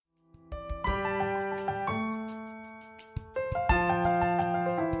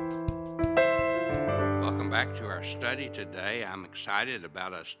back to our study today. I'm excited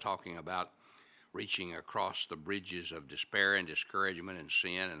about us talking about reaching across the bridges of despair and discouragement and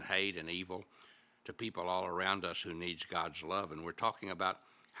sin and hate and evil to people all around us who needs God's love. And we're talking about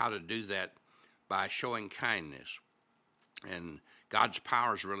how to do that by showing kindness. And God's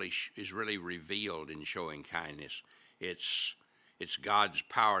power is really revealed in showing kindness. It's God's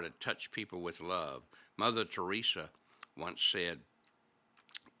power to touch people with love. Mother Teresa once said,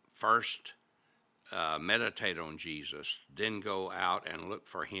 first meditate on Jesus, then go out and look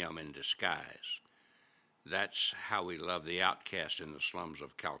for him in disguise. That's how we love the outcast in the slums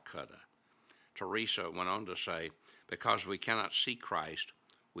of Calcutta. Teresa went on to say, because we cannot see Christ,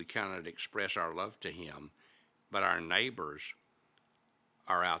 we cannot express our love to him, but our neighbors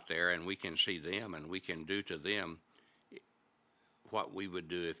are out there and we can see them and we can do to them what we would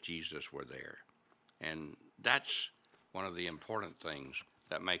do if Jesus were there. And that's one of the important things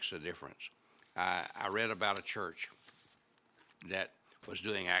that makes a difference. I read about a church that was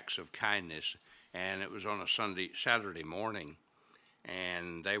doing acts of kindness, and it was on a Saturday morning,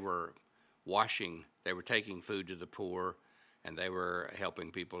 and they were taking food to the poor, and they were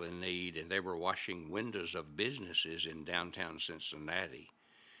helping people in need, and they were washing windows of businesses in downtown Cincinnati.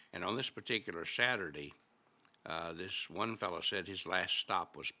 And on this particular Saturday, this one fellow said his last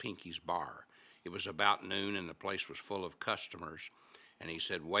stop was Pinky's Bar. It was about noon, and the place was full of customers. And he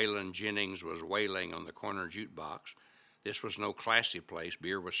said Waylon Jennings was wailing on the corner jukebox. This was no classy place.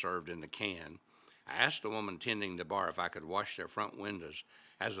 Beer was served in the can. I asked the woman tending the bar if I could wash their front windows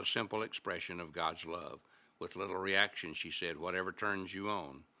as a simple expression of God's love. With little reaction, she said, whatever turns you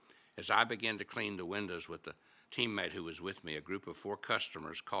on. As I began to clean the windows with the teammate who was with me, a group of 4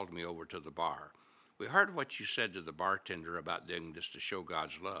 customers called me over to the bar. We heard what you said to the bartender about doing this to show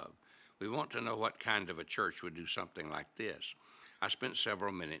God's love. We want to know what kind of a church would do something like this. I spent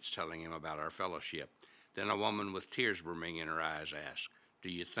several minutes telling him about our fellowship. Then a woman with tears brimming in her eyes asked, do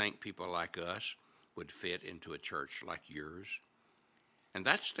you think people like us would fit into a church like yours? And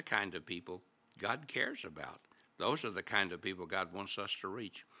that's the kind of people God cares about. Those are the kind of people God wants us to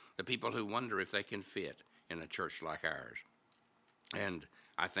reach, the people who wonder if they can fit in a church like ours. And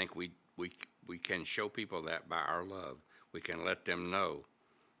I think we can show people that by our love. We can let them know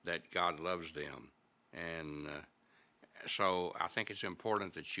that God loves them. And so I think it's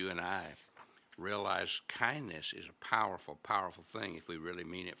important that you and I realize kindness is a powerful, powerful thing if we really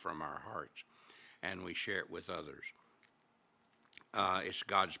mean it from our hearts and we share it with others. It's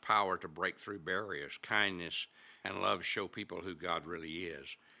God's power to break through barriers. Kindness and love show people who God really is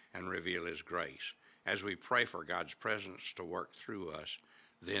and reveal his grace. As we pray for God's presence to work through us,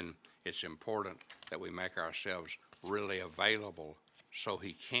 then it's important that we make ourselves really available so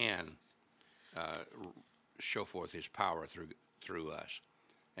he can show forth his power through us.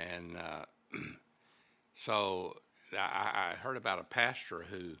 And so I heard about a pastor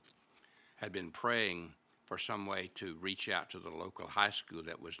who had been praying for some way to reach out to the local high school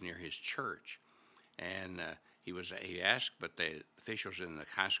that was near his church. And he asked, but the officials in the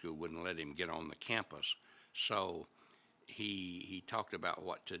high school wouldn't let him get on the campus. So he talked about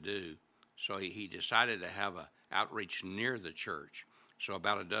what to do. So he decided to have an outreach near the church. So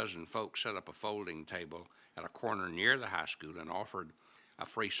about a dozen folks set up a folding table at a corner near the high school and offered a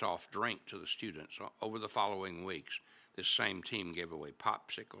free soft drink to the students. Over the following weeks, this same team gave away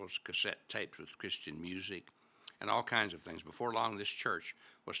popsicles, cassette tapes with Christian music, and all kinds of things. Before long, this church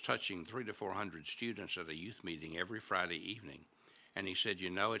was touching 300 to 400 students at a youth meeting every Friday evening. And he said,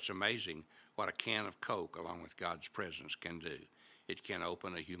 it's amazing what a can of Coke, along with God's presence, can do. It can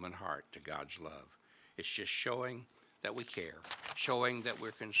open a human heart to God's love. It's just showing that we care, showing that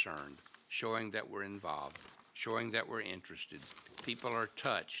we're concerned, showing that we're involved, showing that we're interested. People are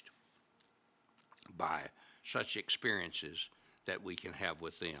touched by such experiences that we can have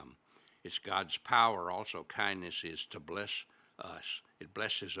with them. It's God's power also. Kindness is to bless us. It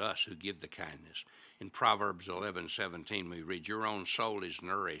blesses us who give the kindness. In Proverbs 11:17, we read, your own soul is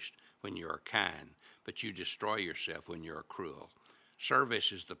nourished when you are kind, but you destroy yourself when you are cruel.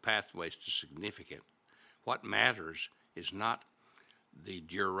 Service is the pathways to significance. What matters is not the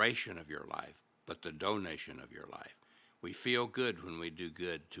duration of your life, but the donation of your life. We feel good when we do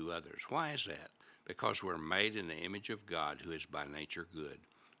good to others. Why is that? Because we're made in the image of God, who is by nature good.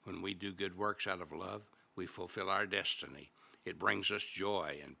 When we do good works out of love, we fulfill our destiny. It brings us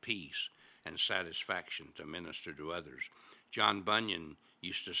joy and peace and satisfaction to minister to others. John Bunyan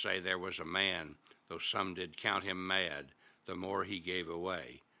used to say there was a man, though some did count him mad, the more he gave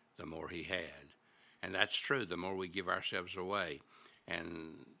away, the more he had. And that's true. The more we give ourselves away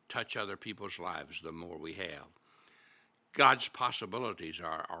and touch other people's lives, the more we have. God's possibilities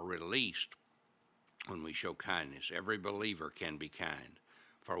are released when we show kindness. Every believer can be kind.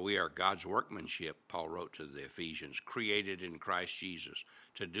 For we are God's workmanship, Paul wrote to the Ephesians, created in Christ Jesus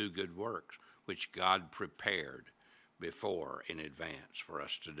to do good works, which God prepared before in advance for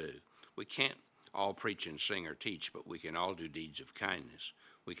us to do. We can't all preach and sing or teach, but we can all do deeds of kindness.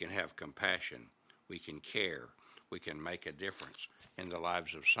 We can have compassion. We can care. We can make a difference in the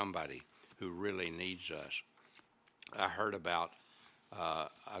lives of somebody who really needs us. I heard about a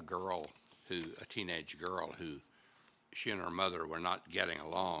teenage girl who, she and her mother were not getting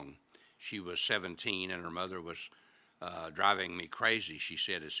along. She was 17 and her mother was driving me crazy. She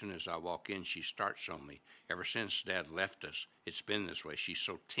said, as soon as I walk in, she starts on me. Ever since Dad left us, it's been this way. She's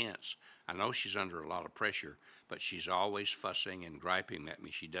so tense. I know she's under a lot of pressure, but she's always fussing and griping at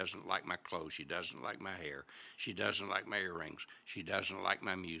me. She doesn't like my clothes. She doesn't like my hair. She doesn't like my earrings. She doesn't like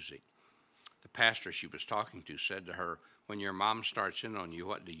my music. The pastor she was talking to said to her, when your mom starts in on you,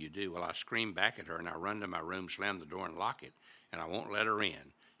 what do you do? Well, I scream back at her and I run to my room, slam the door and lock it, and I won't let her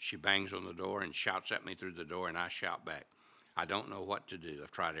in. She bangs on the door and shouts at me through the door, and I shout back. I don't know what to do.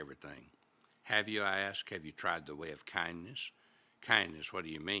 I've tried everything. Have you, I ask, have you tried the way of kindness? Kindness, what do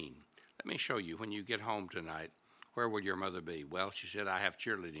you mean? Let me show you. When you get home tonight, where will your mother be? Well, she said, I have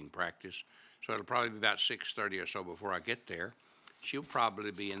cheerleading practice, so it'll probably be about 6:30 or so before I get there. She'll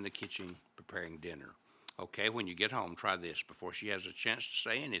probably be in the kitchen preparing dinner. Okay, when you get home, try this. Before she has a chance to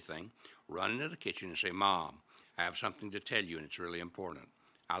say anything, run into the kitchen and say, Mom, I have something to tell you, and it's really important.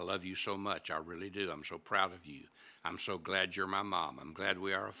 I love you so much. I really do. I'm so proud of you. I'm so glad you're my mom. I'm glad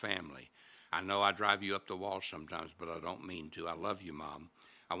we are a family. I know I drive you up the wall sometimes, but I don't mean to. I love you, Mom.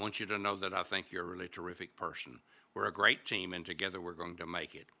 I want you to know that I think you're a really terrific person. We're a great team, and together we're going to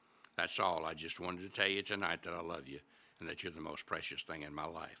make it. That's all. I just wanted to tell you tonight that I love you and that you're the most precious thing in my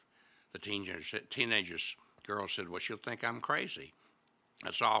life. The teenager's girl said, well, she'll think I'm crazy.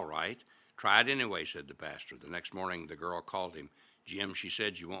 That's all right. Try it anyway, said the pastor. The next morning, the girl called him. Jim, she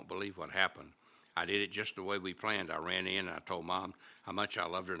said, you won't believe what happened. I did it just the way we planned. I ran in and I told Mom how much I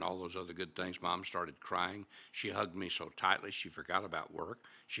loved her and all those other good things. Mom started crying. She hugged me so tightly she forgot about work.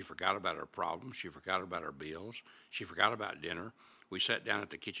 She forgot about her problems. She forgot about her bills. She forgot about dinner. We sat down at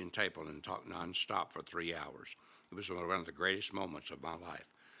the kitchen table and talked nonstop for 3 hours. It was one of the greatest moments of my life.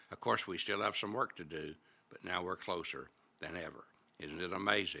 Of course, we still have some work to do, but now we're closer than ever. Isn't it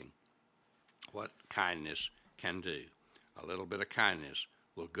amazing what kindness can do? A little bit of kindness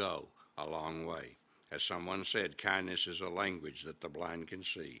will go a long way. As someone said, kindness is a language that the blind can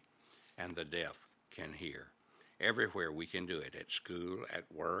see and the deaf can hear. Everywhere we can do it, at school, at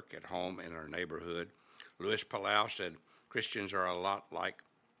work, at home, in our neighborhood. Louis Palau said, Christians are a lot like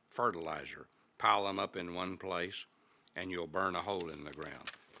fertilizer. Pile them up in one place and you'll burn a hole in the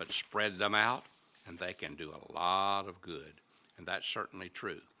ground. But spread them out and they can do a lot of good. And that's certainly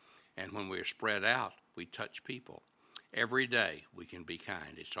true. And when we're spread out, we touch people. Every day we can be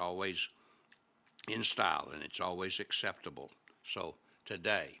kind. It's always in style and it's always acceptable. So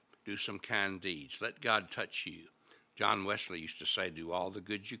today, do some kind deeds. Let God touch you. John Wesley used to say, do all the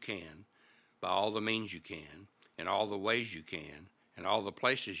good you can, by all the means you can, in all the ways you can, in all the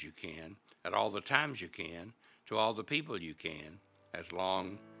places you can, at all the times you can, to all the people you can, as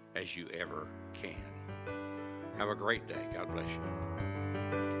long as you ever can. Have a great day. God bless you.